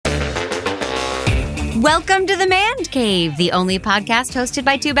Welcome to the Man Cave, the only podcast hosted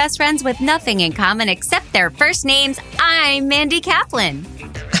by two best friends with nothing in common except their first names. I'm Mandy Kaplan.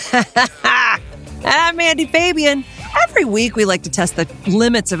 I'm Mandy Fabian. Every week we like to test the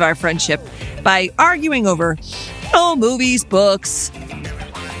limits of our friendship by arguing over movies, books,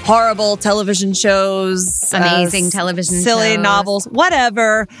 horrible television shows, amazing television silly shows, novels,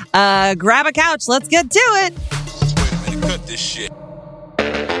 whatever. Grab a couch. Let's get to it. Wait a minute, cut this shit.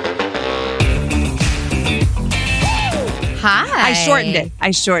 Hi. I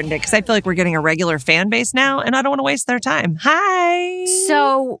shortened it because I feel like we're getting a regular fan base now, and I don't want to waste their time. Hi.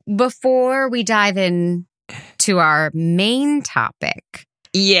 So before we dive in to our main topic,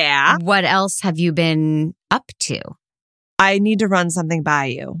 what else have you been up to? I need to run something by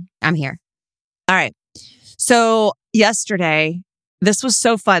you. I'm here. All right. So yesterday, this was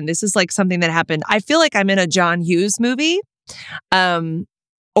so fun. This is like something that happened. I feel like I'm in a John Hughes movie.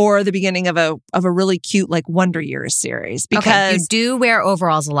 Or the beginning of a really cute like Wonder Years series, because you do wear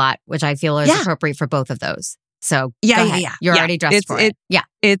overalls a lot, which I feel is appropriate for both of those. So go ahead. You're already dressed for it. Yeah,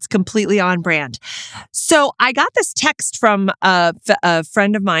 it's completely on brand. So I got this text from a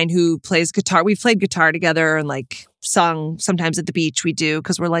friend of mine who plays guitar. We've played guitar together and like sung sometimes at the beach. We do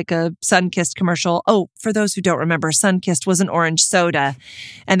because we're like a Sunkist commercial. Oh, for those who don't remember, Sunkist was an orange soda,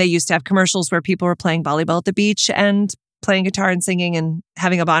 and they used to have commercials where people were playing volleyball at the beach and playing guitar and singing and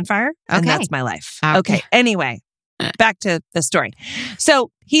having a bonfire. Okay. And that's my life. Okay. Anyway, back to the story. So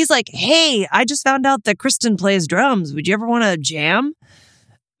he's like, hey, I just found out that Kristen plays drums. Would you ever want to jam?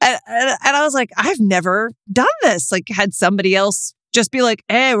 And I was like, I've never done this. Like, had somebody else just be like,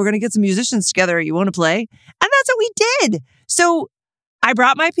 hey, we're going to get some musicians together. You want to play? And that's what we did. So I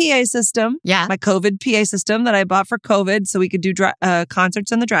brought my PA system, my COVID PA system that I bought for COVID so we could do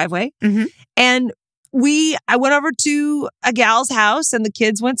concerts in the driveway. Mm-hmm. And I went over to a gal's house and the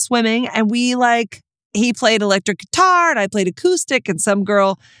kids went swimming, and he played electric guitar and I played acoustic and some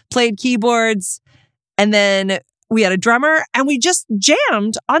girl played keyboards. And then we had a drummer and we just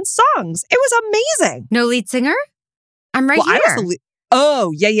jammed on songs. It was amazing. No lead singer? I'm right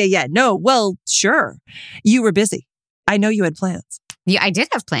here. Yeah. No, well, sure. You were busy. I know you had plans. Yeah, I did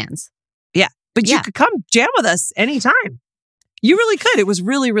have plans. Yeah, but you could come jam with us anytime. You really could. It was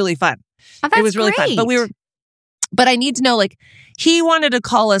really, really fun. Oh, that's it was really great. fun. But I need to know, like, he wanted to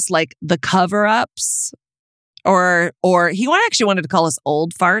call us like the cover-ups, or he actually wanted to call us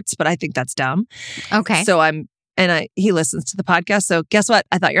old farts, but I think that's dumb. Okay. So he listens to the podcast. So guess what?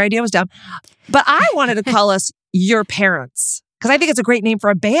 I thought your idea was dumb, but I wanted to call us your parents because I think it's a great name for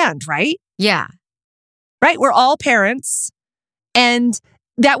a band, right? Yeah. Right. We're all parents, and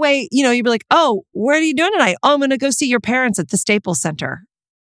that way, you'd be like, oh, what are you doing tonight? Oh, I'm going to go see your parents at the Staples Center.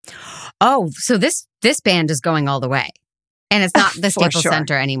 Oh, so this band is going all the way. And it's not the Staples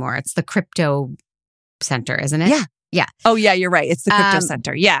Center anymore. It's the Crypto Center, isn't it? Yeah. Yeah. Oh, yeah, you're right. It's the Crypto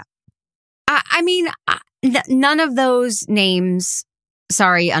Center. Yeah. I mean, none of those names,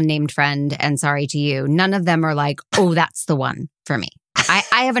 sorry, unnamed friend, and sorry to you, none of them are like, oh, that's the one for me.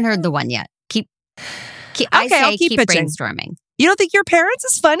 I haven't heard the one yet. Keep brainstorming. You don't think your parents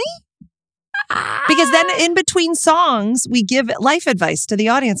is funny? Because then in between songs, we give life advice to the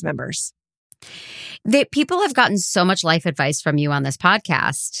audience members. People have gotten so much life advice from you on this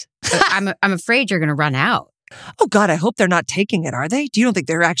podcast. I'm afraid you're going to run out. Oh, God, I hope they're not taking it, are they? Do you don't think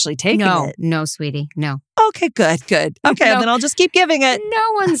they're actually taking it? No, sweetie, no. Okay, good. Okay, then I'll just keep giving it.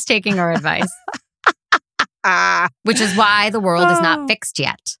 No one's taking our advice. Which is why the world is not fixed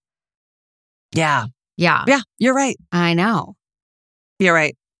yet. Yeah. Yeah. Yeah, you're right. I know. You're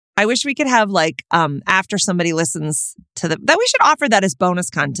right. I wish we could have after somebody listens to that we should offer that as bonus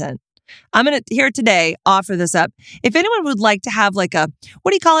content. I'm going to here today offer this up. If anyone would like to have what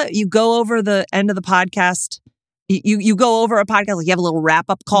do you call it? You go over the end of the podcast. You go over a podcast, like you have a little wrap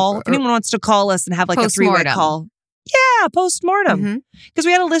up call. If anyone wants to call us and have like a 3-way call. Yeah, postmortem. Because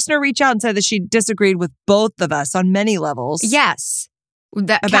we had a listener reach out and say that she disagreed with both of us on many levels. Yes.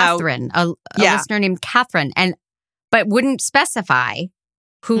 Catherine, a listener named Catherine, but wouldn't specify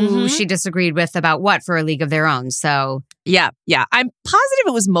who she disagreed with about what for A League of Their Own. So yeah. I'm positive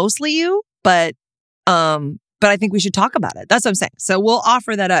it was mostly you, but I think we should talk about it. That's what I'm saying. So we'll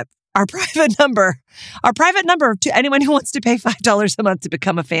offer that up. Our private number to anyone who wants to pay $5 a month to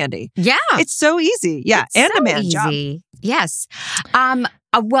become a Fandy. Yeah. It's so easy. Yeah. It's and so a man easy. job. Yes.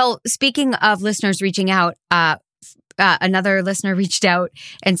 Well, speaking of listeners reaching out, another listener reached out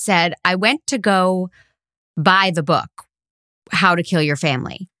and said, I went to go buy the book, How to Kill Your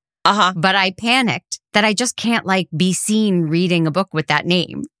Family. But I panicked that I just can't be seen reading a book with that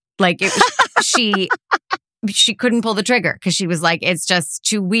name. She couldn't pull the trigger because she was like, it's just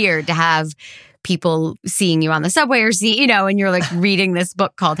too weird to have people seeing you on the subway or and you're like reading this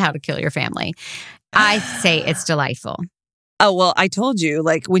book called How to Kill Your Family. I say it's delightful. Oh, well, I told you,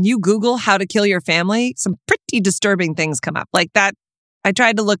 like when you Google How to Kill Your Family, some pretty disturbing things come up. Like that, I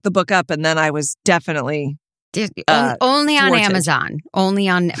tried to look the book up and then I was definitely... only on thwarted. Amazon, only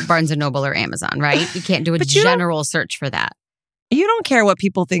on Barnes & Noble or Amazon, right? You can't do a general search for that. You don't care what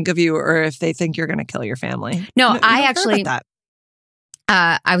people think of you or if they think you're going to kill your family. No, You I don't care actually... about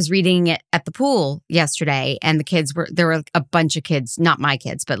that. I was reading it at the pool yesterday and there were a bunch of kids, not my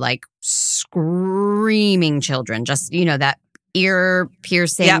kids, but like screaming children, just, that ear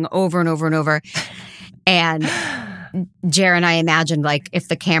piercing over and over and over. And Jer and I imagined like if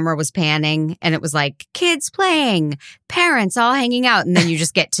the camera was panning and it was like kids playing, parents all hanging out. And then you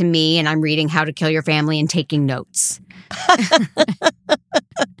just get to me and I'm reading How to Kill Your Family and taking notes.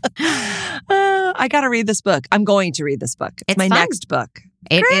 I got to read this book. I'm going to read this book. It's my fun. next book.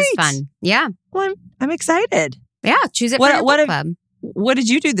 It Great. is fun. Yeah. Well, I'm excited. Yeah. Choose it for your book club. What did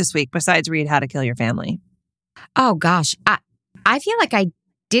you do this week besides read How to Kill Your Family? Oh, gosh. I feel like I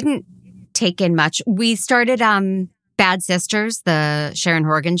didn't take in much. We started Bad Sisters, the Sharon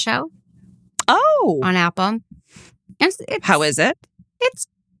Horgan show. Oh. On Apple. How is it? It's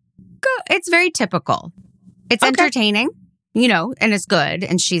good. It's very typical. It's entertaining, and it's good.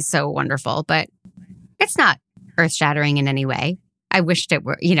 And she's so wonderful, but it's not earth-shattering in any way. I wished it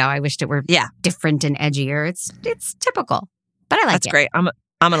were, different and edgier. It's typical, but I like it. That's great. I'm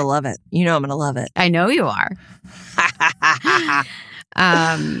going to love it. I'm going to love it. I know you are.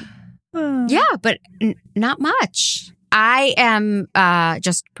 Yeah, but not much. I am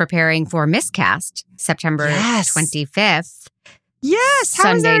just preparing for Miscast, September 25th. Yes. How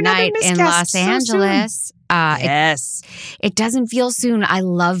Sunday is there night in Los Angeles. Yes. It doesn't feel soon. I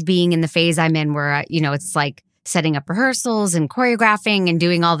love being in the phase I'm in where, it's like setting up rehearsals and choreographing and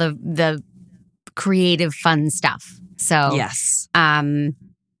doing all the creative, fun stuff. So, yes.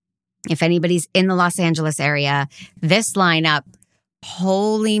 If anybody's in the Los Angeles area, this lineup,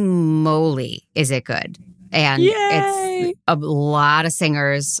 holy moly, is it good. And it's a lot of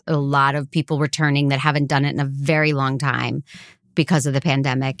singers, a lot of people returning that haven't done it in a very long time because of the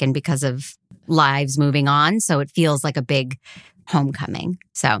pandemic and because of lives moving on. So it feels like a big homecoming.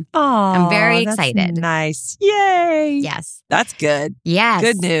 So I'm very excited. Nice. Yay. Yes. That's good. Yes.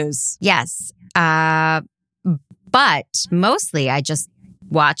 Good news. Yes. But mostly I just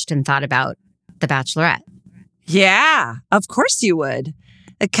watched and thought about The Bachelorette. Yeah, of course you would.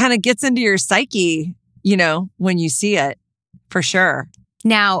 It kind of gets into your psyche, when you see it, for sure.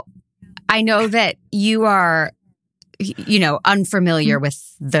 Now, I know that you are, unfamiliar with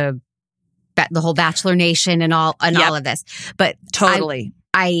the whole Bachelor Nation and all of this, but totally.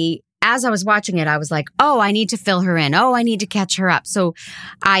 As I was watching it, I was like, oh, I need to fill her in. Oh, I need to catch her up. So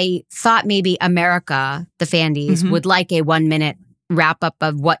I thought maybe America, the Fandies, would like a 1-minute wrap up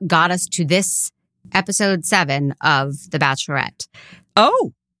of what got us to this episode 7 of The Bachelorette.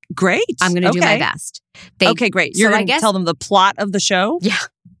 Oh, great. I'm going to do my best. Okay, great. You're going to tell them the plot of the show? Yeah.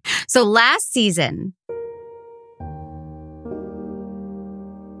 So last season,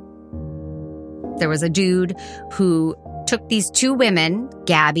 there was a dude who took these 2 women,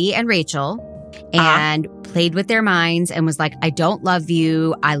 Gabby and Rachel, and played with their minds and was like, I don't love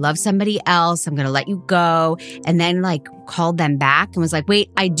you. I love somebody else. I'm going to let you go. And then called them back and was like, wait,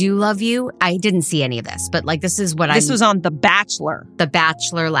 I do love you. I didn't see any of this, but this is what This was on The Bachelor. The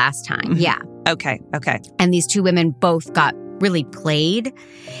Bachelor last time. Yeah. Okay. And these 2 women both got really played.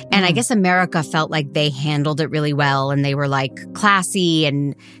 And I guess America felt like they handled it really well and they were classy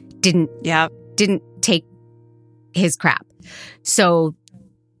and didn't take his crap. So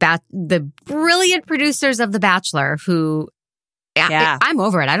the brilliant producers of The Bachelor who I'm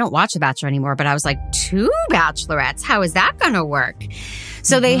over it. I don't watch The Bachelor anymore, but I was like, 2 bachelorettes. How is that going to work?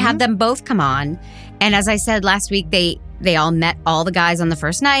 So they had them both come on. And as I said last week, they all met all the guys on the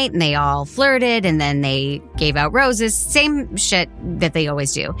first night and they all flirted and then they gave out roses. Same shit that they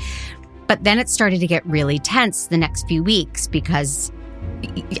always do. But then it started to get really tense the next few weeks because,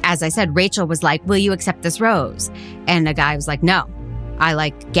 as I said, Rachel was like, will you accept this rose? And the guy was like, no, I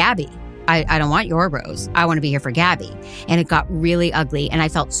like Gabby. I don't want your rose. I want to be here for Gabby. And it got really ugly. And I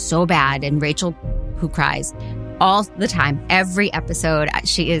felt so bad. And Rachel, who cries all the time, every episode,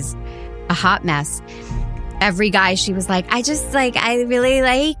 she is a hot mess. Every guy, she was like, I really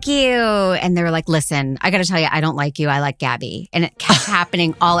like you. And they were like, listen, I got to tell you, I don't like you. I like Gabby. And it kept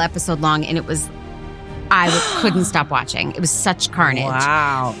happening all episode long. And it was, couldn't stop watching. It was such carnage.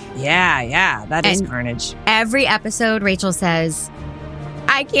 Wow. Yeah. That is carnage. Every episode, Rachel says,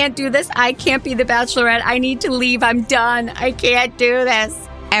 I can't do this. I can't be the Bachelorette. I need to leave. I'm done. I can't do this.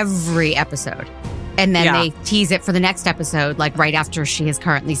 every episode. And then Yeah. they tease it for the next episode, like right after she has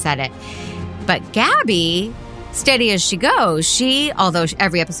currently said it. But Gabby, steady as she goes, although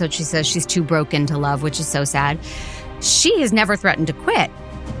every episode she says she's too broken to love, which is so sad, she has never threatened to quit.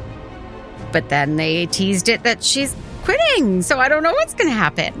 But then they teased it that she's quitting. So I don't know what's going to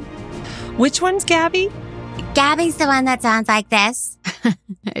happen. Which one's Gabby? Gabby's the one that sounds like this.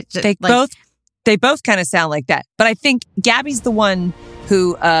 They both kind of sound like that. But I think Gabby's the one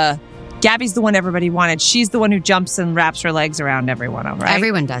who, Gabby's the one everybody wanted. She's the one who jumps and wraps her legs around everyone, right?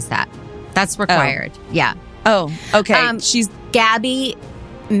 Everyone does that. That's required. Yeah. Oh, okay. She's Gabby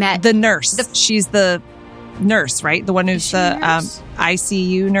met the nurse. She's the nurse, right? The one who's the nurse?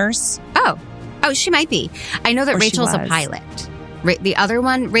 ICU nurse. Oh, she might be. I know that Or she Rachel's a was. pilot. The other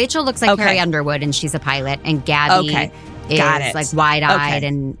one, Rachel looks like Okay. Carrie Underwood, and she's a pilot, and Gabby Got is it. like wide-eyed Okay.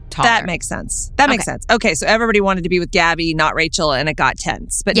 and taller. That makes sense. That makes sense. Okay, so everybody wanted to be with Gabby, not Rachel, and it got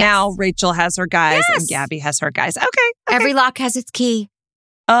tense. But Yes. now Rachel has her guys Yes. and Gabby has her guys. Okay. Every lock has its key.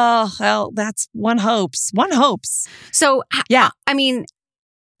 Oh, well, that's one hopes. One hopes. So, Yeah. I mean,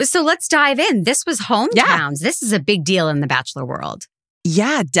 so let's dive in. This was hometowns. Yeah. This is a big deal in the Bachelor world.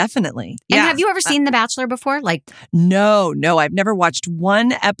 Yeah, definitely. And Yeah. have you ever seen The Bachelor before? Like, No, I've never watched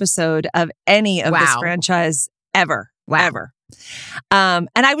one episode of any of this Wow. franchise ever. Wow. Ever. And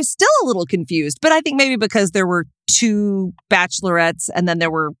I was still a little confused, but I think maybe because there were 2 bachelorettes and then there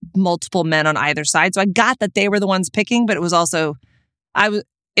were multiple men on either side. So I got that they were the ones picking, but it was also,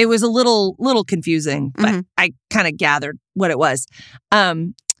 it was a little confusing, but Mhm. I kind of gathered what it was.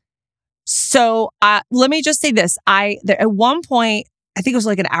 So let me just say this. At one point, I think it was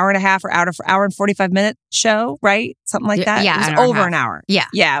like an hour and a half or hour and 45-minute show, right? Something like that. Yeah, It was an hour and a over half. an hour. yeah.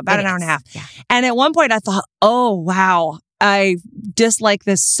 Yeah, about It an hour and is. a half. Yeah. And at one point I thought, oh, wow, I dislike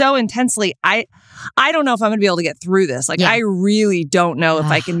this so intensely. I don't know if I'm going to be able to get through this. Like, Yeah. I really don't know if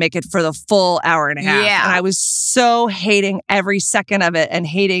I can make it for the full hour and a half. Yeah. And I was so hating every second of it and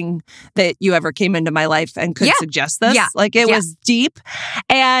hating that you ever came into my life and could Yeah. suggest this. Yeah. Like, it Yeah. was deep.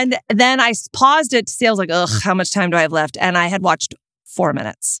 And then I paused it to see, I was like, ugh, how much time do I have left? And I had watched 4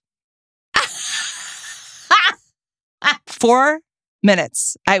 minutes. 4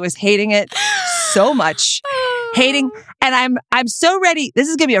 minutes. I was hating it so much. Hating, and I'm so ready. This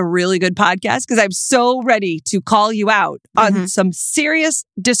is going to be a really good podcast because I'm so ready to call you out on some serious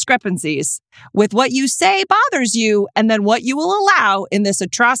discrepancies with what you say bothers you and then what you will allow in this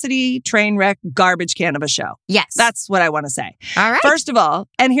atrocity, train wreck, garbage can of a show. Yes. That's what I want to say. all right. First of all,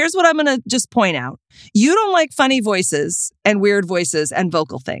 and here's what I'm going to just point out. You don't like funny voices and weird voices and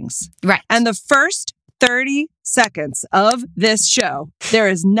vocal things. Right. And the first 30 seconds of this show, there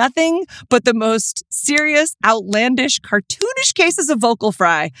is nothing but the most serious, outlandish, cartoonish cases of vocal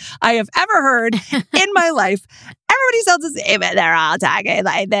fry I have ever heard in my life. Everybody else is saying, they're all talking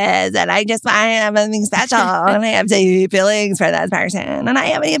like this, and I have something special, and I have deep feelings for this person, and I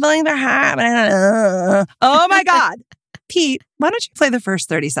have deep feelings for her. But I don't know. Oh my God. Pete, why don't you play the first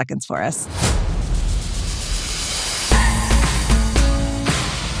 30 seconds for us?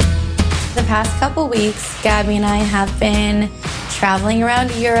 The past couple weeks, Gabby and I have been traveling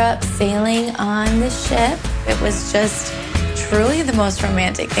around Europe, sailing on the ship. It was just truly the most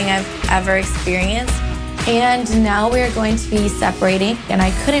romantic thing I've ever experienced. And now we are going to be separating, and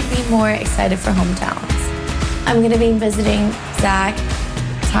I couldn't be more excited for hometowns. I'm going to be visiting Zach,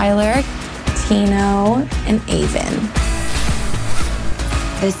 Tyler, Tino, and Avon.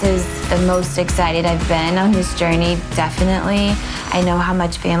 This is the most excited I've been on this journey, definitely. I know how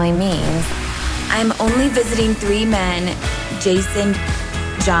much family means. I'm only visiting 3 men, Jason,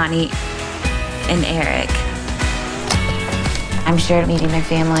 Johnny, and Eric. I'm sure meeting their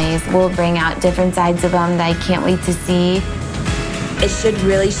families will bring out different sides of them that I can't wait to see. It should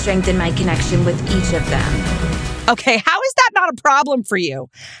really strengthen my connection with each of them. Okay, how is that not a problem for you?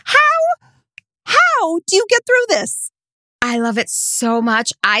 How do you get through this? I love it so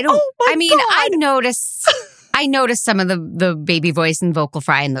much. I don't. Oh my I mean, God. I notice some of the baby voice and vocal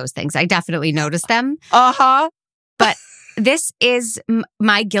fry and those things. I definitely notice them. Uh-huh. But this is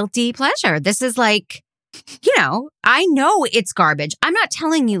my guilty pleasure. This is like, I know it's garbage. I'm not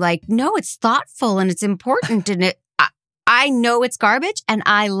telling you like, no, it's thoughtful and it's important and I know it's garbage and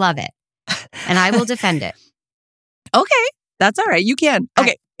I love it, and I will defend it. Okay, that's all right. You can.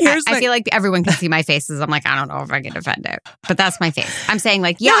 Okay. I feel like everyone can see my faces. I'm like, I don't know if I can defend it, but that's my face. I'm saying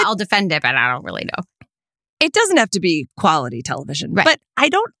like, yeah, I'll defend it, but I don't really know. It doesn't have to be quality television, Right. but I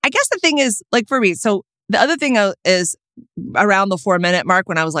guess the thing is like for me, so the other thing is around the 4-minute mark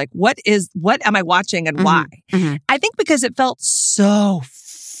when I was like, what am I watching and why? Mhm. I think because it felt so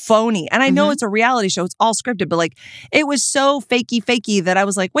phony. And I know it's a reality show. It's all scripted, but like it was so fakey that I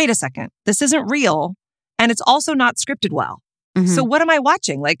was like, wait a second, this isn't real. And it's also not scripted well. So what am I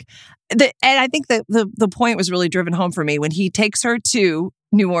watching? Like, and I think that the point was really driven home for me when he takes her to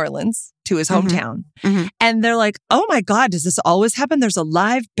New Orleans, to his hometown. And they're like, oh my God, does this always happen? There's a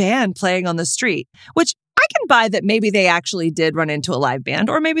live band playing on the street, which I can buy that maybe they actually did run into a live band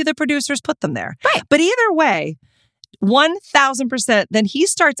or maybe the producers put them there. Right. But either way, 1000%, then he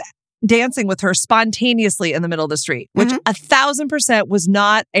starts dancing with her spontaneously in the middle of the street, which 1000% was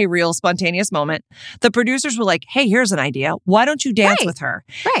not a real spontaneous moment. The producers were like, hey, here's an idea. Why don't you dance with her?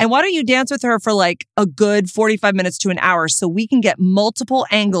 And why don't you dance with her for like a good 45 minutes to an hour so we can get multiple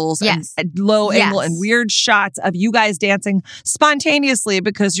angles and low angle and weird shots of you guys dancing spontaneously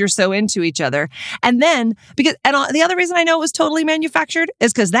because you're so into each other. And then, the other reason I know it was totally manufactured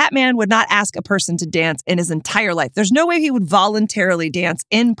is because that man would not ask a person to dance in his entire life. There's no way he would voluntarily dance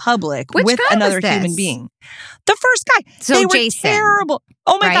in public with another human being. The first guy. So they were Jason, terrible.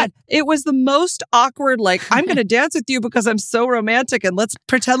 Oh my God. It was the most awkward, like, I'm going to dance with you because I'm so romantic and let's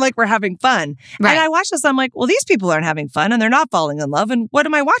pretend like we're having fun. And I watched this. I'm like, well, these people aren't having fun and they're not falling in love. And what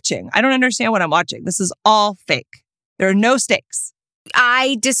am I watching? I don't understand what I'm watching. This is all fake. There are no stakes.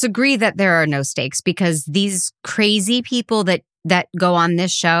 I disagree that there are no stakes because these crazy people that go on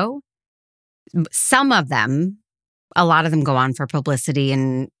this show, some of them, a lot of them go on for publicity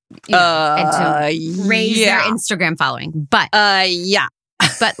and and to raise their Instagram following. But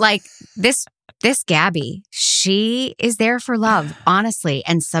but like this Gabby, she is there for love, honestly.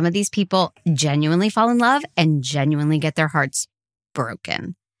 And some of these people genuinely fall in love and genuinely get their hearts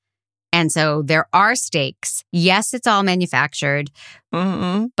broken. And so there are stakes. Yes, it's all manufactured,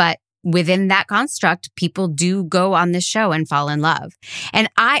 but within that construct, people do go on this show and fall in love. And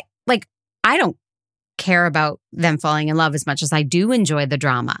I don't care about them falling in love as much as I do enjoy the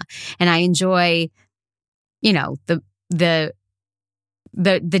drama. And I enjoy, the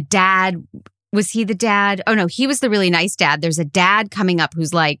dad. Was he the dad? Oh no, he was the really nice dad. There's a dad coming up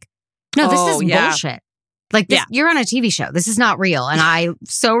who's like, no, this is bullshit. Like this, you're on a TV show. This is not real. And I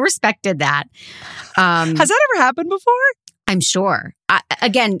so respected that. Has that ever happened before? I'm sure.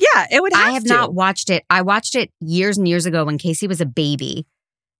 It would have I have not watched it. I watched it years and years ago when Casey was a baby.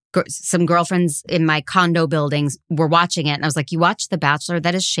 Some girlfriends in my condo buildings were watching it. And I was like, you watch The Bachelor?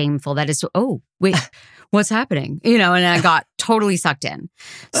 That is shameful. That is so, oh, wait, what's happening? And I got totally sucked in.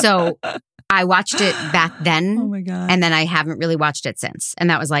 So I watched it back then. Oh my God. And then I haven't really watched it since. And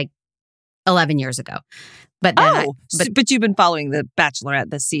that was like 11 years ago. But then but you've been following The Bachelorette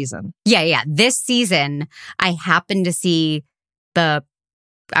this season. Yeah. This season, I happened to see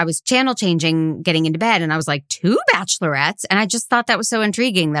I was channel changing, getting into bed, and I was like, 2 Bachelorettes. And I just thought that was so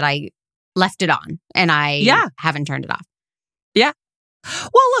intriguing that I left it on and I haven't turned it off. Yeah.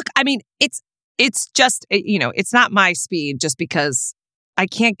 Well, look, I mean, it's just, it's not my speed just because I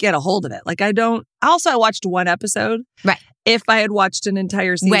can't get a hold of it. Like I watched one episode. Right. If I had watched an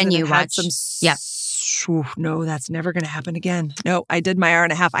entire season. When you had watched. No, that's never going to happen again. No, I did my hour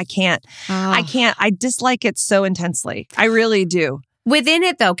and a half. I can't. I dislike it so intensely. I really do. Within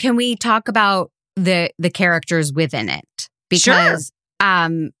it, though, can we talk about the characters within it? Because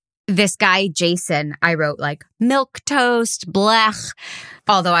this guy, Jason, I wrote like milquetoast, blech.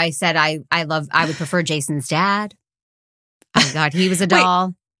 Although I said I would prefer Jason's dad. I thought he was a doll.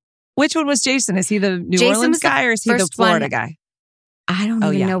 Wait, which one was Jason? Is he the New Orleans guy or is he the Florida guy? I don't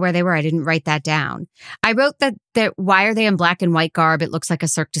even know where they were. I didn't write that down. I wrote that why are they in black and white garb? It looks like a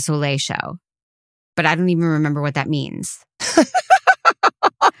Cirque du Soleil show. But I don't even remember what that means.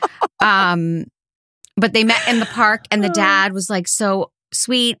 But they met in the park and the dad was like so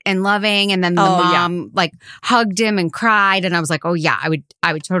sweet and loving. And then the mom like hugged him and cried. And I was like, oh yeah, I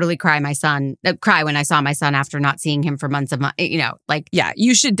would totally cry when I saw my son after not seeing him for months Yeah,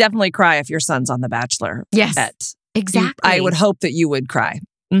 you should definitely cry if your son's on The Bachelor. Yes, exactly. I would hope that you would cry.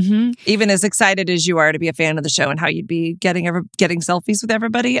 Even as excited as you are to be a fan of the show and how you'd be getting selfies with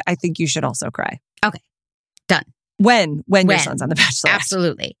everybody, I think you should also cry. Okay, done. When your son's on The Bachelor.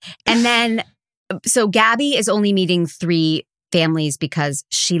 Absolutely. And then, so Gabby is only meeting 3 families because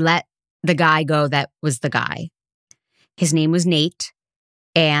she let the guy go that was the guy. His name was Nate,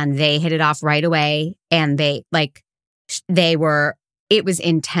 and they hit it off right away. And it was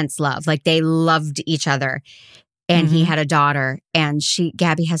intense love. Like they loved each other. And he had a daughter, and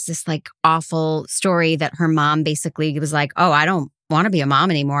Gabby has this like awful story that her mom basically was like, oh, I don't want to be a mom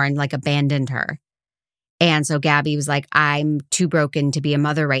anymore, and like abandoned her. And so Gabby was like, I'm too broken to be a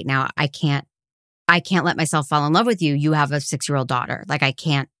mother right now. I can't let myself fall in love with you. You have a 6-year-old daughter. Like I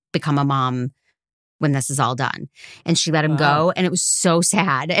can't become a mom when this is all done. And she let him go. And it was so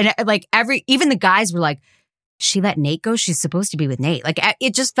sad. And like even the guys were like, she let Nate go? She's supposed to be with Nate. Like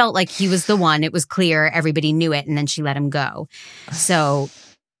it just felt like he was the one. It was clear. Everybody knew it. And then she let him go. So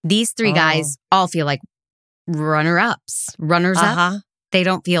these three guys all feel like runners up. They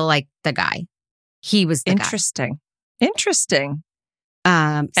don't feel like the guy. He was the guy. Interesting.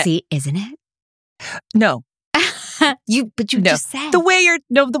 See, isn't it? No. You just said the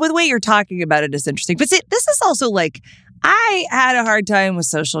way you're talking about it is interesting. But see, this is also like, I had a hard time with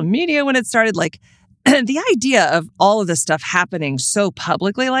social media when it started. Like the idea of all of this stuff happening so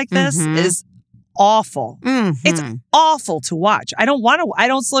publicly like this is awful. It's awful to watch. I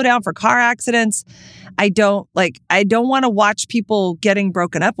don't slow down for car accidents. I don't want to watch people getting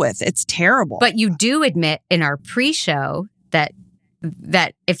broken up with. It's terrible. But you do admit in our pre-show that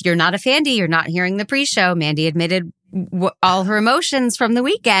if you're not a Fandy, you're not hearing the pre-show. Mandy admitted all her emotions from the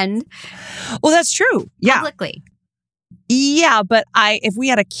weekend. Well, that's true. Yeah. Publicly. Yeah, but if we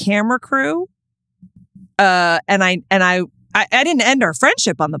had a camera crew, and I didn't end our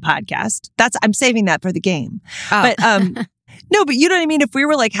friendship on the podcast. I'm saving that for the game. Oh. But no, but you know what I mean? If we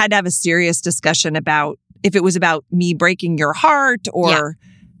were like had to have a serious discussion about if it was about me breaking your heart or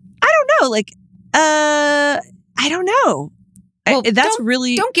I don't know, like I don't know. Well,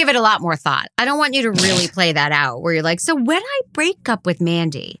 really don't give it a lot more thought. I don't want you to really play that out where you're like, so when I break up with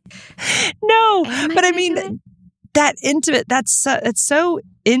Mandy. No, but I mean that intimate, that's so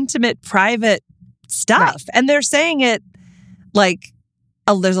intimate, private stuff. Right. And they're saying it like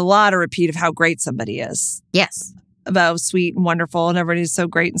there's a lot of repeat of how great somebody is. Yes. About sweet and wonderful, and everybody's so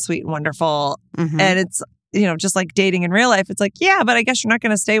great and sweet and wonderful. Mm-hmm. And it's, just like dating in real life. It's like, yeah, but I guess you're not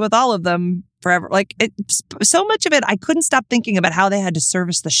going to stay with all of them forever. Like so much of it, I couldn't stop thinking about how they had to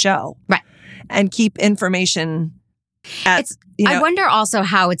service the show. Right. And keep information at, I wonder also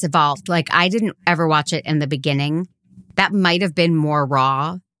how it's evolved. Like I didn't ever watch it in the beginning. That might have been more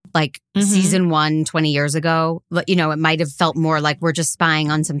raw. Like season 1, 20 years ago, it might have felt more like we're just spying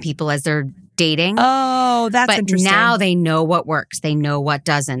on some people as they're dating. Oh, that's interesting. But now they know what works. They know what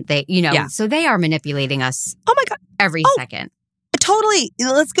doesn't. They, so they are manipulating us. Oh my God. Every second. Totally.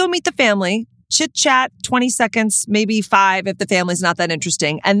 Let's go meet the family. Chit chat, 20 seconds, maybe 5 if the family's not that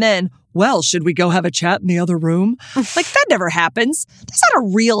interesting. And then, well, should we go have a chat in the other room? Like that never happens. That's not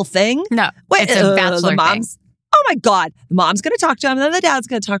a real thing. No. It's a bachelor thing. Oh my God. The mom's going to talk to him, and then the dad's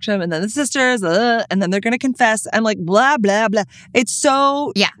going to talk to him, and then the sisters, and then they're going to confess. I'm like, blah, blah, blah. It's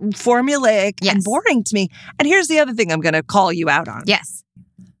so formulaic and boring to me. And here's the other thing I'm going to call you out on. Yes.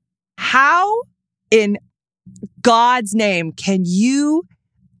 How in God's name can you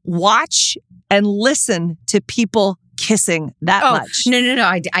watch and listen to people kissing that much? No.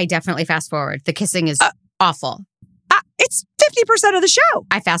 I definitely fast forward. The kissing is awful. It's 50% of the show.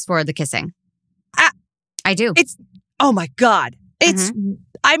 I fast forward the kissing. I do. It's, oh my God. It's,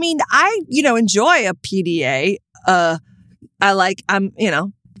 I mean, I, enjoy a PDA. I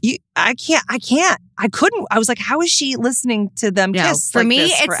couldn't. I was like, how is she listening to them kiss for me,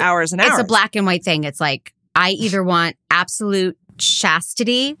 it's for hours and hours? It's a black and white thing. It's like, I either want absolute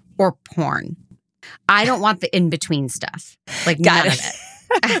chastity or porn. I don't want the in-between stuff. Like none of it.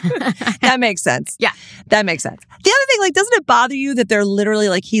 That makes sense. Yeah. That makes sense. The other thing, like, doesn't it bother you that they're literally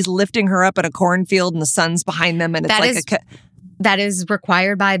like he's lifting her up in a cornfield and the sun's behind them and it's that is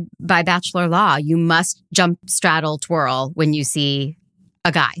required by bachelor law. You must jump, straddle, twirl when you see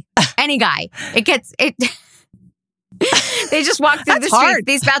a guy. Any guy. They just walk through the street.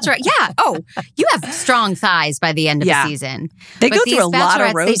 These bachelorettes. Yeah. Oh, you have strong thighs by the end of the season. They go through a lot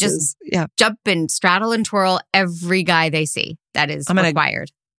of roses. They just jump and straddle and twirl every guy they see. That is required.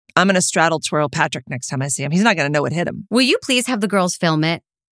 I'm going to straddle twirl Patrick next time I see him. He's not going to know what hit him. Will you please have the girls film it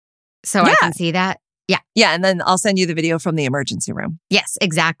so I can see that? Yeah. Yeah. And then I'll send you the video from the emergency room. Yes,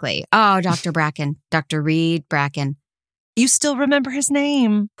 exactly. Oh, Dr. Bracken. Dr. Reed Bracken. You still remember his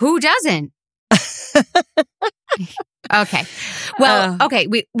name. Who doesn't? Okay. Well, okay.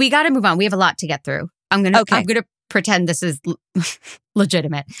 We got to move on. We have a lot to get through. I'm gonna pretend this is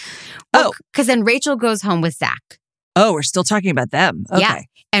legitimate. Well, because then Rachel goes home with Zach. Oh, we're still talking about them. Okay. Yeah.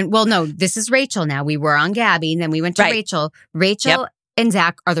 And no, this is Rachel now. We were on Gabby, and then we went to Rachel. Rachel and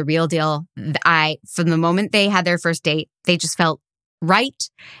Zach are the real deal. From the moment they had their first date, they just felt right,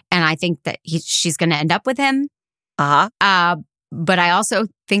 and I think that she's going to end up with him. But I also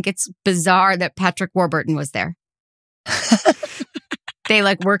think it's bizarre that Patrick Warburton was there. They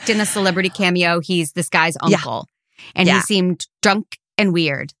worked in a celebrity cameo. He's this guy's uncle, and he seemed drunk and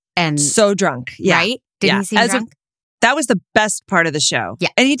weird and so drunk. Yeah. Right? Didn't he seem drunk? That was the best part of the show. Yeah.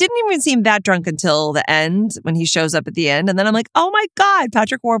 And he didn't even seem that drunk until the end when he shows up at the end. And then I'm like, oh my God,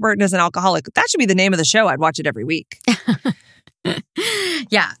 Patrick Warburton is an alcoholic. That should be the name of the show. I'd watch it every week.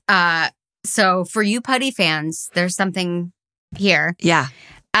 Yeah. So for you Putty fans, there's something here. Yeah.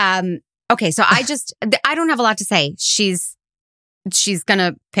 Okay. So I don't have a lot to say. She's going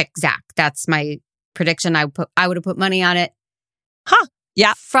to pick Zach. That's my prediction. I would have put money on it. Huh.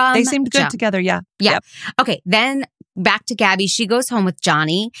 Yeah. From They seemed good jump. together. Yeah. Yeah. Yep. Okay. Then back to Gabby. She goes home with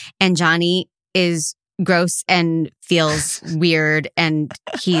Johnny, and Johnny is gross and feels weird. And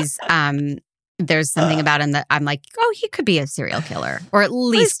he's, there's something about him that I'm like, oh, he could be a serial killer or at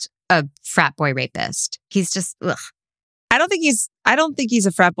least a frat boy rapist. He's just, ugh. I don't think he's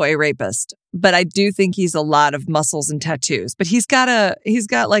a frat boy rapist, but I do think he's a lot of muscles and tattoos. But he's got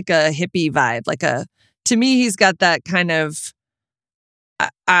like a hippie vibe. To me, he's got that kind of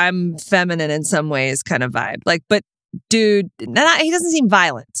I'm feminine in some ways kind of vibe. But dude, he doesn't seem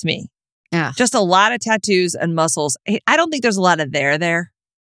violent to me. Yeah. Just a lot of tattoos and muscles. I don't think there's a lot of there.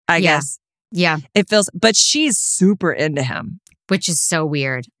 I guess. Yeah. It feels, but she's super into him. Which is so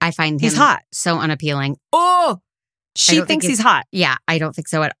weird. I find him He's hot. So unappealing. Oh, She don't thinks think he's hot. yeah. I don't think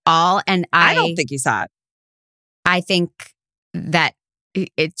so at all. And I don't think he's hot. I think that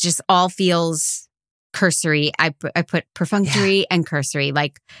it just all feels cursory. I put perfunctory and cursory.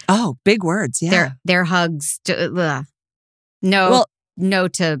 Like, oh, big words. Yeah. their hugs. No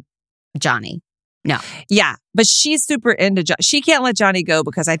to Johnny. No. Yeah. But she's super into Johnny. She can't let Johnny go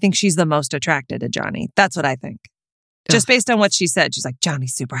because I think she's the most attracted to Johnny. That's what I think. Just based on what she said. She's like,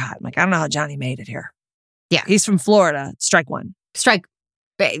 Johnny's super hot. I'm like, I don't know how Johnny made it here. Yeah. He's from Florida. Strike one. Strike.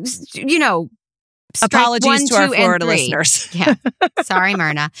 Apologies 1, to our 2, and Florida 3. listeners. Yeah. Sorry,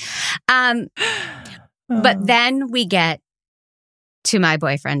 Myrna. But then we get to my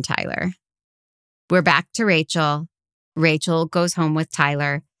boyfriend, Tyler. We're back to Rachel. Rachel goes home with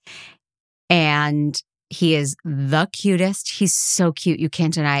Tyler. And he is the cutest. He's so cute. You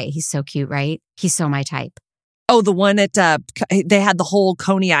can't deny it. He's so cute, right? He's so my type. Oh, the one at, they had the whole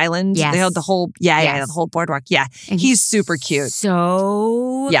Coney Island. Yes. They had the whole, the whole boardwalk. Yeah. And he's super cute.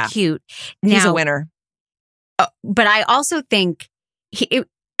 So cute. Now, He's a winner. But I also think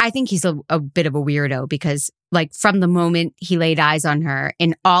he's a bit of a weirdo because like from the moment he laid eyes on her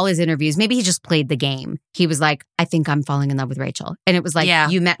in all his interviews, maybe he just played the game. He was like, I think I'm falling in love with Rachel. And it was like,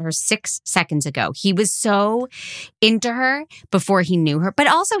 you met her 6 seconds ago. He was so into her before he knew her. But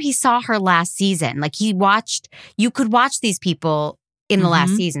also he saw her last season. Like you could watch these people in the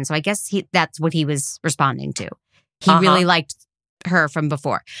last season. So I guess that's what he was responding to. He really liked her from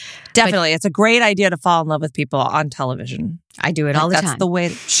before. Definitely. It's a great idea to fall in love with people on television. I do it all the time. That's the way.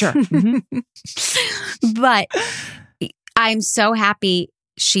 Sure. But I'm so happy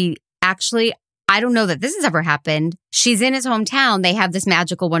she actually, I don't know that this has ever happened. She's in his hometown. They have this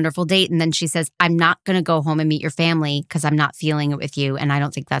magical, wonderful date. And then she says, I'm not going to go home and meet your family because I'm not feeling it with you. And I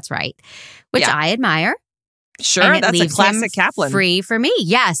don't think that's right, which I admire. Sure. That's a classic Kaplan. Free for me.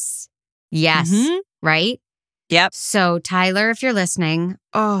 Yes. Right? Yep. So Tyler, if you're listening,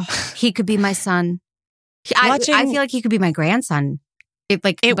 he could be my son. I feel like he could be my grandson.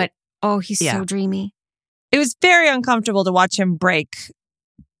 He's so dreamy. It was very uncomfortable to watch him break.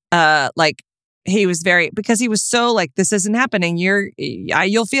 He was because he was so like, this isn't happening.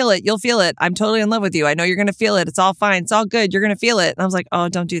 You'll feel it. You'll feel it. I'm totally in love with you. I know you're going to feel it. It's all fine. It's all good. You're going to feel it. And I was like, oh,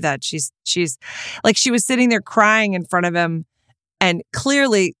 don't do that. She's like, she was sitting there crying in front of him. And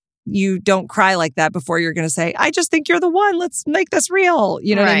clearly you don't cry like that before you're going to say, I just think you're the one. Let's make this real.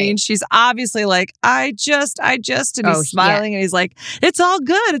 You know what I mean? She's obviously like, I just, and he's smiling and he's like, it's all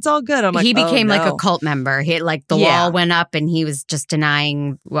good. It's all good. I'm like, he became like a cult member. He the wall went up and he was just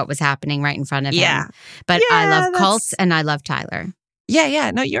denying what was happening right in front of him. But I love cults and I love Tyler.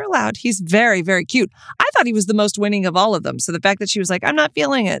 Yeah. No, you're allowed. He's very, very cute. I thought he was the most winning of all of them. So the fact that she was like, I'm not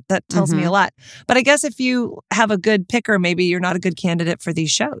feeling it, that tells me a lot. But I guess if you have a good picker, maybe you're not a good candidate for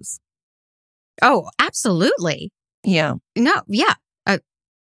these shows. Oh, absolutely. Yeah. No, yeah.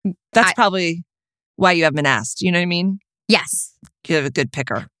 That's probably why you haven't been asked. You know what I mean? Yes. You have a good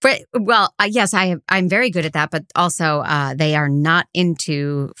picker. Yes, I'm very good at that. But also, they are not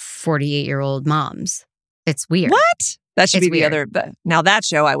into 48-year-old moms. It's weird. What? That should be weird. the other. Now that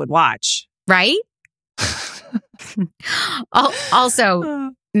show I would watch. Right?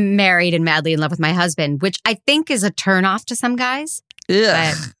 Also, married and madly in love with my husband, which I think is a turnoff to some guys.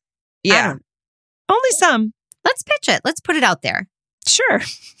 Ugh. Yeah. Only some. Let's pitch it. Let's put it out there. Sure.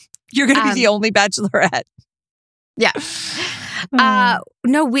 You're going to be the only bachelorette. Yeah.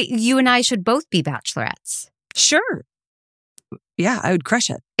 No, you and I should both be bachelorettes. Sure. Yeah, I would crush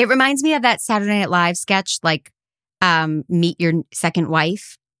it. It reminds me of that Saturday Night Live sketch, like Meet Your Second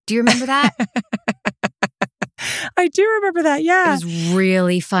Wife. Do you remember that? I do remember that. It Yeah. was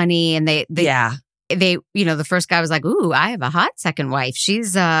really funny. And they Yeah. the first guy was like, "Ooh, I have a hot second wife.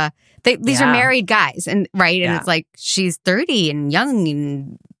 She's these are married guys." And right. And it's like, she's 30 and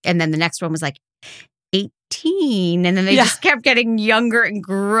young. And then the next one was like 18. And then they just kept getting younger and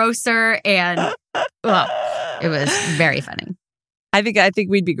grosser. And it was very funny. I think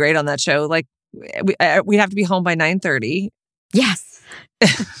we'd be great on that show. Like we'd have to be home by 9:30. Yes.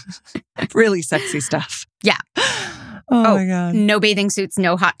 Really sexy stuff. Yeah. Oh my God. No bathing suits,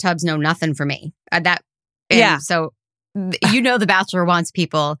 no hot tubs, no nothing for me. So, The Bachelor wants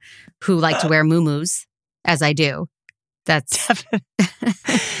people who like to wear muumuus, as I do. That's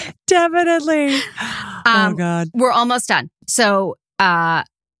definitely. Oh God. We're almost done. So, why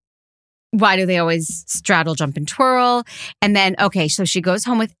do they always straddle, jump, and twirl? And then, okay, so she goes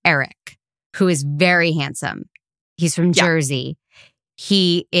home with Eric, who is very handsome. He's from Jersey.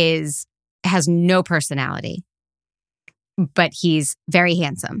 He has no personality, but he's very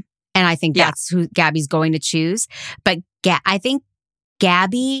handsome. And I think that's who Gabby's going to choose. But I think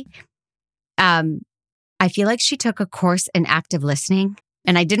Gabby, I feel like she took a course in active listening.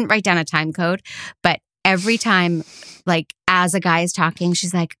 And I didn't write down a time code, but every time, like, as a guy is talking,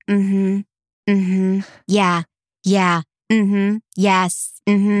 she's like, yeah, yes,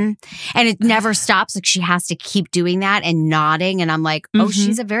 and it never stops. Like, she has to keep doing that and nodding. And I'm like, oh,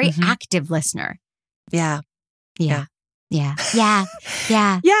 she's a very active listener. Yeah. Yeah.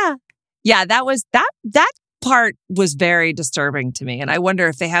 That part was very disturbing to me. And I wonder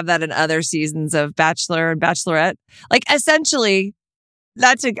if they have that in other seasons of Bachelor and Bachelorette. Like, essentially,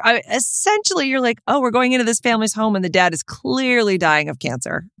 you're like, oh, we're going into this family's home and the dad is clearly dying of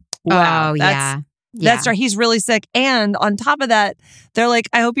cancer. Wow. That's right. He's really sick. And on top of that, they're like,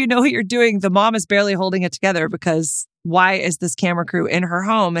 I hope you know what you're doing. The mom is barely holding it together because why is this camera crew in her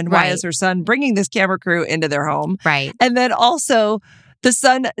home? And why is her son bringing this camera crew into their home? Right. And then also the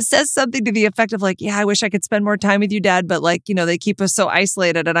son says something to the effect of like, yeah, I wish I could spend more time with you, Dad. But like, they keep us so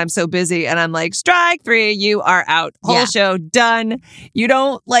isolated and I'm so busy. And I'm like, strike 3, you are out. Whole show done. You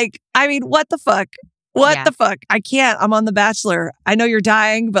don't what the fuck? What the fuck? I can't. I'm on The Bachelor. I know you're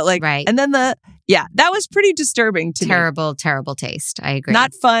dying, but like, and then that was pretty disturbing to me. Terrible taste. I agree.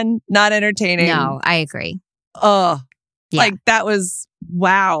 Not fun, not entertaining. No, I agree. Like that was,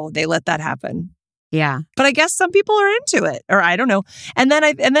 wow, they let that happen. Yeah. But I guess some people are into it, or I don't know. And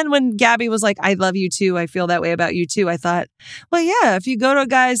then when Gabby was like, I love you too, I feel that way about you too, I thought, well, yeah, if you go to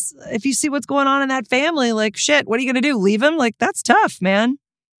if you see what's going on in that family, like, shit, what are you going to do? Leave him? Like, that's tough, man.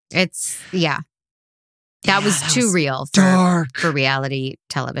 That was too real for reality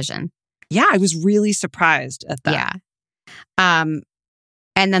television. Yeah, I was really surprised at that. Yeah. And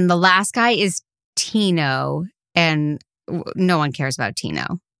then the last guy is Tino, and no one cares about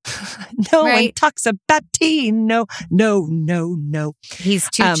Tino. No one talks about Tino. No. He's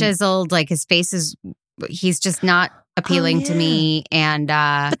too chiseled. Like, his face he's just not appealing to me. And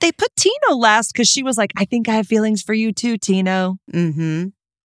but they put Tino last because she was like, I think I have feelings for you too, Tino. Mm-hmm.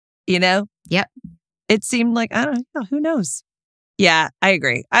 Yep. It seemed like, I don't know, who knows? Yeah, I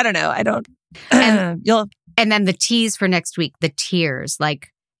agree. I don't know. I don't. And then the tease for next week, the tears,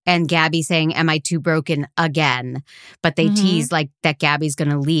 and Gabby saying, am I too broken again? But they tease like that Gabby's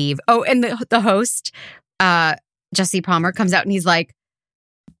going to leave. Oh, and the host, Jesse Palmer, comes out and he's like,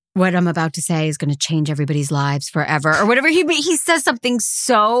 what I'm about to say is going to change everybody's lives forever, or whatever. He says something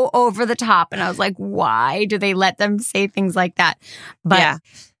so over the top. And I was like, why do they let them say things like that? But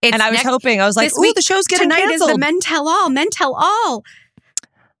and I was hoping, I was like, ooh, the show's getting tonight canceled. Is the Men Tell All.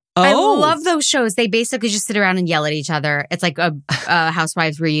 Oh. I love those shows. They basically just sit around and yell at each other. It's like a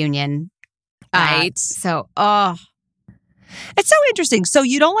Housewives reunion. Right. It's so interesting. So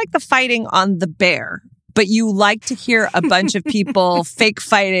you don't like the fighting on The Bear, but you like to hear a bunch of people fake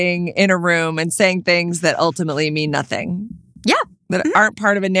fighting in a room and saying things that ultimately mean nothing. Yeah. That aren't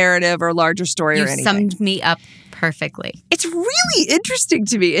part of a narrative or larger story or anything. You summed me up perfectly. It's really interesting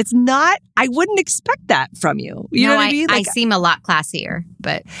to me. It's not, I wouldn't expect that from you. You know what I mean? I seem a lot classier,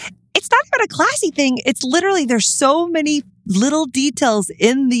 but it's not even a classy thing. It's literally, there's so many little details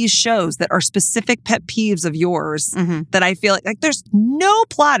in these shows that are specific pet peeves of yours that I feel like there's no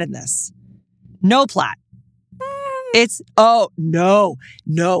plot in this. No plot. It's, no.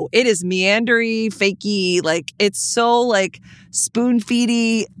 It is meandery, fakey. Like, it's so spoon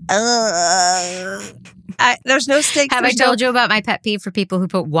feedy. There's no stakes. Have I told you about my pet peeve for people who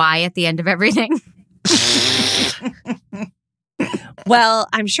put Y at the end of everything? Well,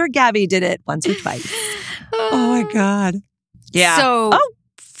 I'm sure Gabby did it once or twice. Oh my God. Yeah. So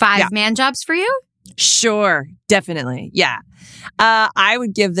 5 man jobs for you? Sure. Definitely. Yeah. I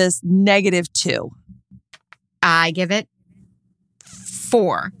would give this -2. I give it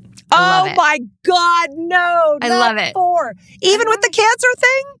 4. I love it. My God, no. I not love it. 4. Even with the cancer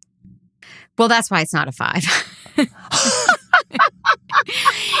thing? Well, that's why it's not a 5.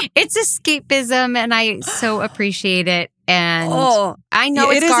 It's escapism, and I so appreciate it. And I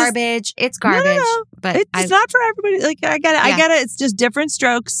know it's garbage. It's garbage. No. But it's not for everybody. Like, I get it. I get it. It's just different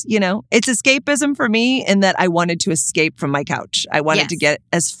strokes. You know, it's escapism for me in that I wanted to escape from my couch. I wanted to get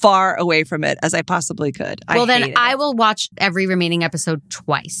as far away from it as I possibly could. Well, then I will watch every remaining episode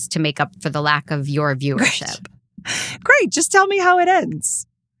twice to make up for the lack of your viewership. Great. Just tell me how it ends.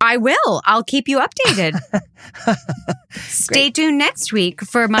 I will. I'll keep you updated. Stay tuned next week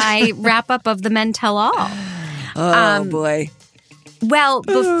for my wrap up of the Men Tell All. Oh, boy. Well,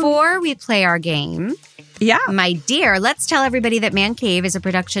 before we play our game, my dear, let's tell everybody that Man Cave is a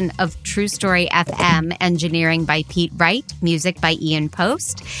production of True Story FM, engineering by Pete Wright, music by Ian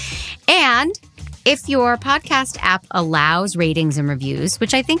Post. And if your podcast app allows ratings and reviews,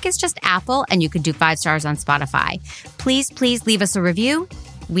 which I think is just Apple, and you could do 5 stars on Spotify, please leave us a review.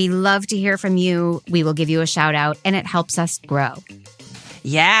 We love to hear from you. We will give you a shout out, and it helps us grow.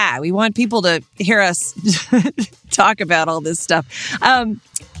 Yeah, we want people to hear us talk about all this stuff.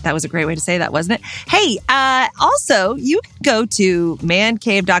 That was a great way to say that, wasn't it? Hey, also, you can go to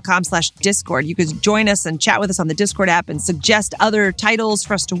mancave.com/Discord. You can join us and chat with us on the Discord app and suggest other titles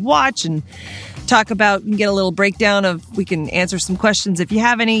for us to watch and talk about and get a little breakdown of, we can answer some questions if you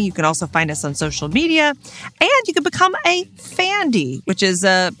have any. You can also find us on social media, and you can become a Fandy, which is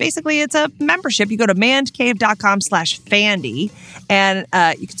basically it's a membership. You go to mancave.com/Fandy, and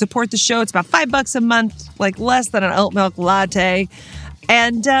you can support the show. It's about $5 a month, like less than an oat milk latte.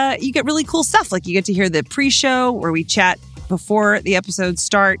 And you get really cool stuff. Like you get to hear the pre-show where we chat before the episodes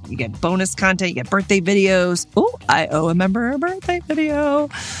start. You get bonus content. You get birthday videos. Oh, I owe a member a birthday video,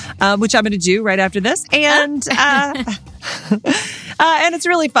 which I'm going to do right after this. And and it's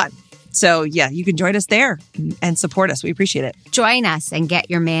really fun. So, yeah, you can join us there and support us. We appreciate it. Join us and get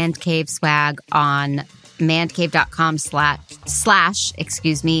your Man Cave swag on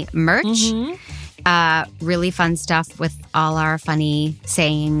mancave.com/merch. Really fun stuff with all our funny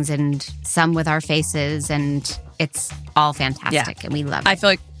sayings and some with our faces, and it's all fantastic, and we love it. I feel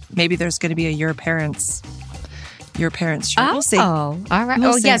like maybe there's going to be a Your Parents shirt. We'll see. Oh, all right.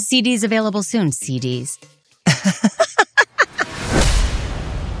 We'll see. Yeah, CDs available soon. CDs.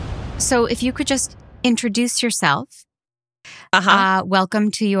 So if you could just introduce yourself. Welcome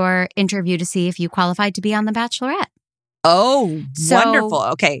to your interview to see if you qualified to be on The Bachelorette. Oh, wonderful.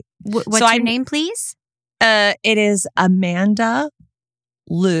 Okay. What's your name, please? It is Amanda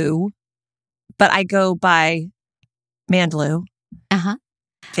Lou, but I go by Mandalou.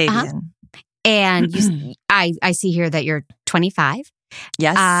 Fabian. And you, I see here that you're 25.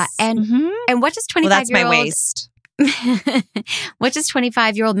 Yes. And what does 25-year-old... Well, that's my waist. What does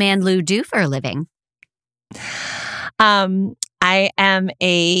 25-year-old Mandalou do for a living? I am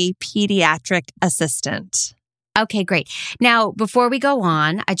a pediatric assistant. Okay, great. Now, before we go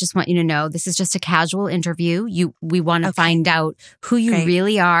on, I just want you to know this is just a casual interview. We want to find out who you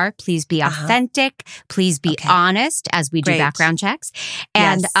really are. Please be authentic. Please be honest as we do background checks.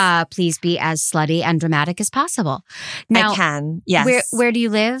 And please be as slutty and dramatic as possible. Now, I can, yes. Where do you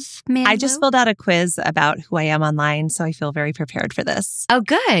live, Mandalou? I just filled out a quiz about who I am online, so I feel very prepared for this. Oh,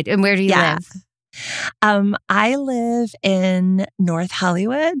 good. And where do you live? I live in North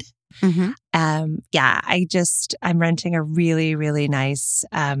Hollywood. I'm renting a really, really nice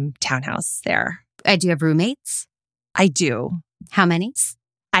townhouse there. Do you have roommates? I do. How many?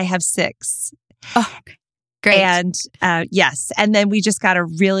 I have 6. Oh, great. And yes. And then we just got a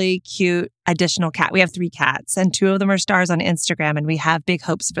really cute additional cat. We have 3 cats, and 2 of them are stars on Instagram, and we have big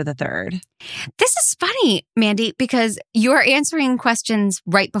hopes for the 3rd. This is funny, Mandy, because you're answering questions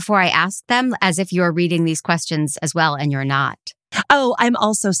right before I ask them as if you're reading these questions as well, and you're not. Oh, I'm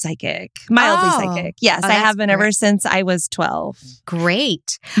also psychic, mildly psychic. Yes, I have been ever since I was 12.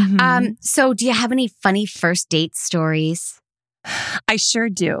 Great. So do you have any funny first date stories? I sure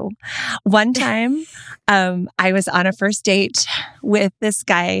do. One time, I was on a first date with this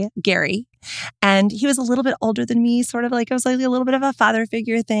guy, Gary, and he was a little bit older than me, sort of like, it was like a little bit of a father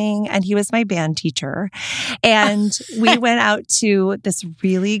figure thing. And he was my band teacher. And we went out to this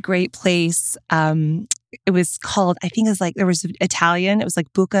really great place. It was called, I think it was like, there was Italian. It was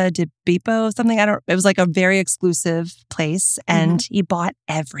like Buca di Beppo, something. It was like a very exclusive place, and he bought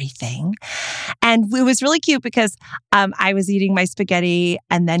everything. And it was really cute because I was eating my spaghetti,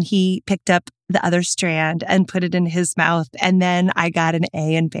 and then he picked up the other strand and put it in his mouth. And then I got an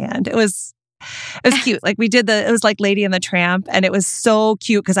A in band. It was It was cute. Like it was like Lady and the Tramp, and it was so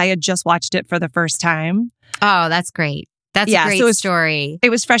cute because I had just watched it for the first time. Oh, that's great. That's a great story. It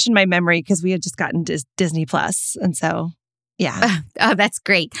was fresh in my memory because we had just gotten Disney Plus, and so yeah. Oh, that's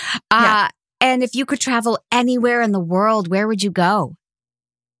great. And if you could travel anywhere in the world, where would you go?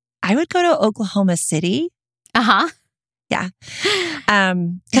 I would go to Oklahoma City. Uh-huh. Yeah.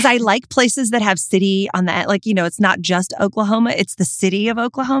 Because I like places that have city on the, like, it's not just Oklahoma, it's the city of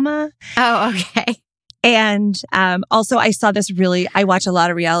Oklahoma. Oh, okay. And also I saw I watch a lot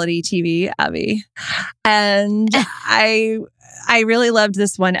of reality TV, Abby. And I really loved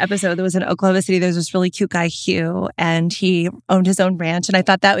this one episode that was in Oklahoma City. There's this really cute guy, Hugh, and he owned his own ranch. And I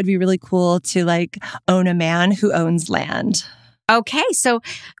thought that would be really cool to like own a man who owns land. Okay. So,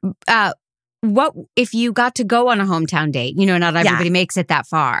 what if you got to go on a hometown date? Not everybody makes it that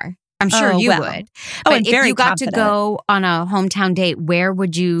far. I'm sure you would. But if you got to go on a hometown date, where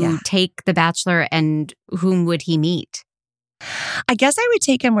would you take the bachelor and whom would he meet? I guess I would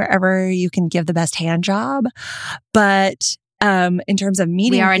take him wherever you can give the best hand job. But in terms of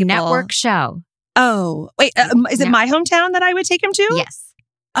meeting we are people, a network show. Oh, wait. Is it my hometown that I would take him to? Yes.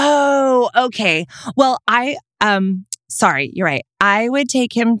 Oh, okay. Well, sorry, you're right. I would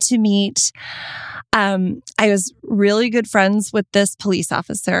take him to meet. I was really good friends with this police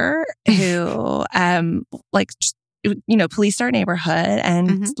officer who, policed our neighborhood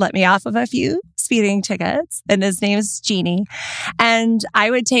and let me off of a few speeding tickets. And his name is Jeannie. And I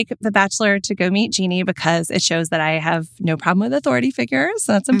would take the bachelor to go meet Jeannie because it shows that I have no problem with authority figures.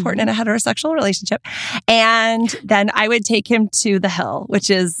 So that's important in a heterosexual relationship. And then I would take him to the Hill, which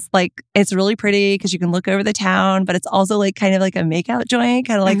is like, it's really pretty because you can look over the town, but it's also like kind of like a makeout joint,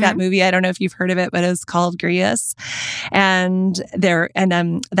 kind of like that movie. I don't know if you've heard of it, but it was called Grius. And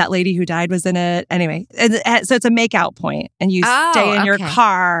that lady who died was in it. Anyway, so it's a makeout point, and you stay in your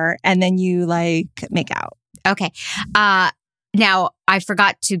car and then you like make out. Okay. Now, I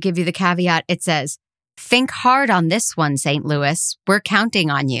forgot to give you the caveat. It says, think hard on this one, St. Louis. We're counting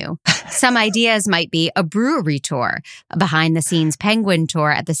on you. Some ideas might be a brewery tour, a behind-the-scenes penguin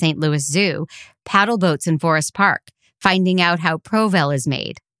tour at the St. Louis Zoo, paddle boats in Forest Park, finding out how Provel is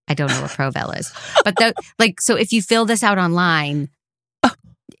made. I don't know what Provel is. But so if you fill this out online,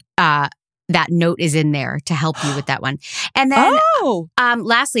 that note is in there to help you with that one. And then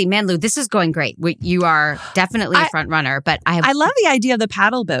lastly, Manlu, this is going great. You are definitely a front runner, but I love the idea of the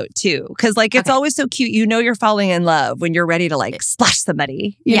paddle boat too. Cause like, it's always so cute. You're falling in love when you're ready to like splash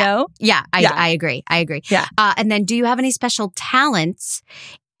somebody, you know? Yeah. I agree. Yeah. And then do you have any special talents?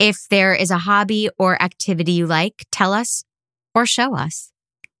 If there is a hobby or activity you like, tell us or show us.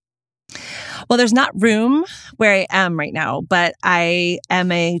 Well, there's not room where I am right now, but I am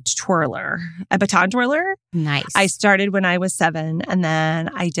a baton twirler. Nice. I started when I was 7, and then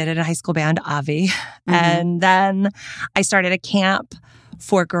I did it in high school band, Avi. And then I started a camp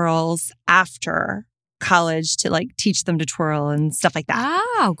for girls after college to like teach them to twirl and stuff like that.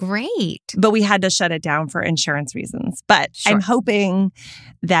 Oh, great. But we had to shut it down for insurance reasons. But I'm hoping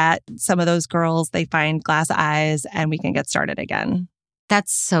that some of those girls, they find glass eyes and we can get started again.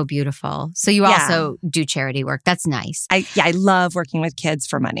 That's so beautiful. So you also do charity work. That's nice. I love working with kids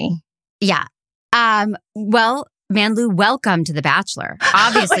for money. Yeah. Well, Manlu, welcome to The Bachelor.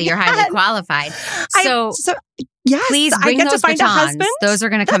 Obviously, you're highly qualified. So yes, please bring I get those to find batons. A husband? Those are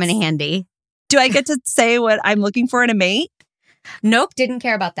going to come in handy. Do I get to say what I'm looking for in a mate? Nope, didn't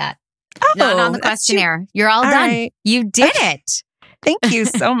care about that. Not on the questionnaire. You're all done. Right. You did it. Thank you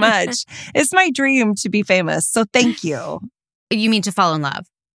so much. It's my dream to be famous. So thank you. You mean to fall in love?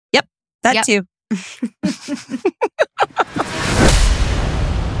 Yep, that too.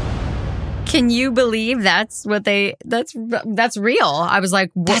 Can you believe that's real? I was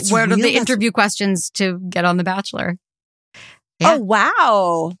like, where are the interview questions to get on The Bachelor? Yeah. Oh,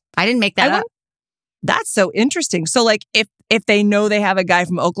 wow. I didn't make that up. That's so interesting. So like if they know they have a guy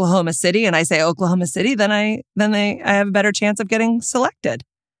from Oklahoma City and I say Oklahoma City, then I have a better chance of getting selected.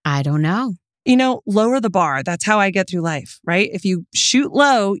 I don't know. Lower the bar. That's how I get through life, right? If you shoot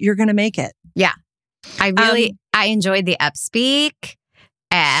low, you're going to make it. Yeah. I enjoyed the upspeak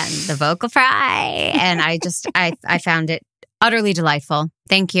and the vocal fry. And I found it utterly delightful.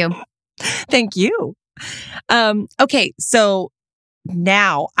 Thank you. Thank you. Okay. So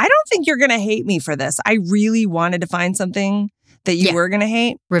now I don't think you're going to hate me for this. I really wanted to find something that you were going to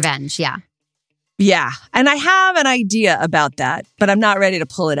hate. Revenge. Yeah. Yeah. And I have an idea about that, but I'm not ready to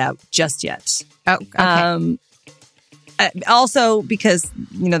pull it out just yet. Oh, okay. Also because,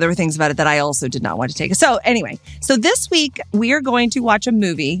 there were things about it that I also did not want to take. So anyway, this week we are going to watch a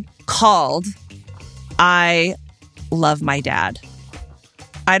movie called I Love My Dad.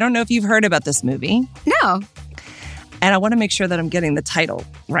 I don't know if you've heard about this movie. No. And I want to make sure that I'm getting the title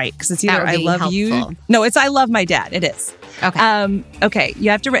right because it's That either would I be Love helpful. You. No, it's I Love My Dad. It is. Okay. Okay.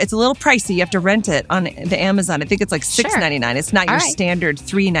 You have to. It's a little pricey. You have to rent it on the Amazon. I think it's like $6.99. It's not All your right. standard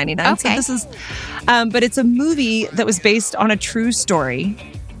 $3.99. Okay. So this is. But it's a movie that was based on a true story.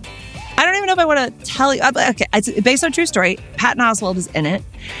 I don't even know if I want to tell you. Okay, it's based on a true story. Patton Oswalt is in it,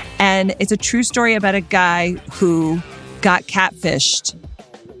 and it's a true story about a guy who got catfished.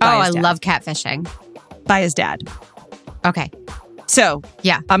 I love catfishing. By his dad. Okay. So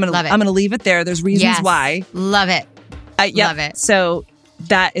Yeah. I'm love it. gonna leave it there. There's reasons Yes. why. Love it. Yep. Love it. So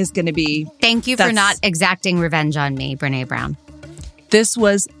that is going to be. Thank you for That's- not exacting revenge on me, Brene Brown. This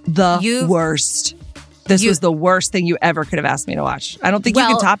was the You- worst. This was the worst thing you ever could have asked me to watch. I don't think you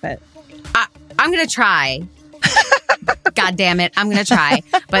can Well, top it. I'm going to try. God damn it. I'm going to try.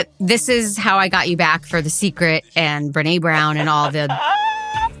 But this is how I got you back for The Secret and Brene Brown and all the...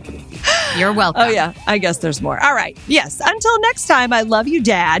 You're welcome. Oh, yeah. I guess there's more. All right. Yes. Until next time, I love you,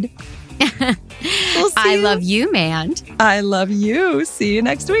 Dad. We'll see I you. love you, man. I love you. See you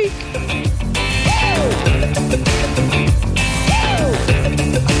next week.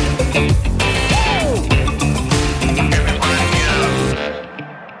 Everybody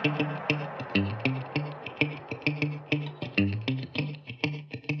get up.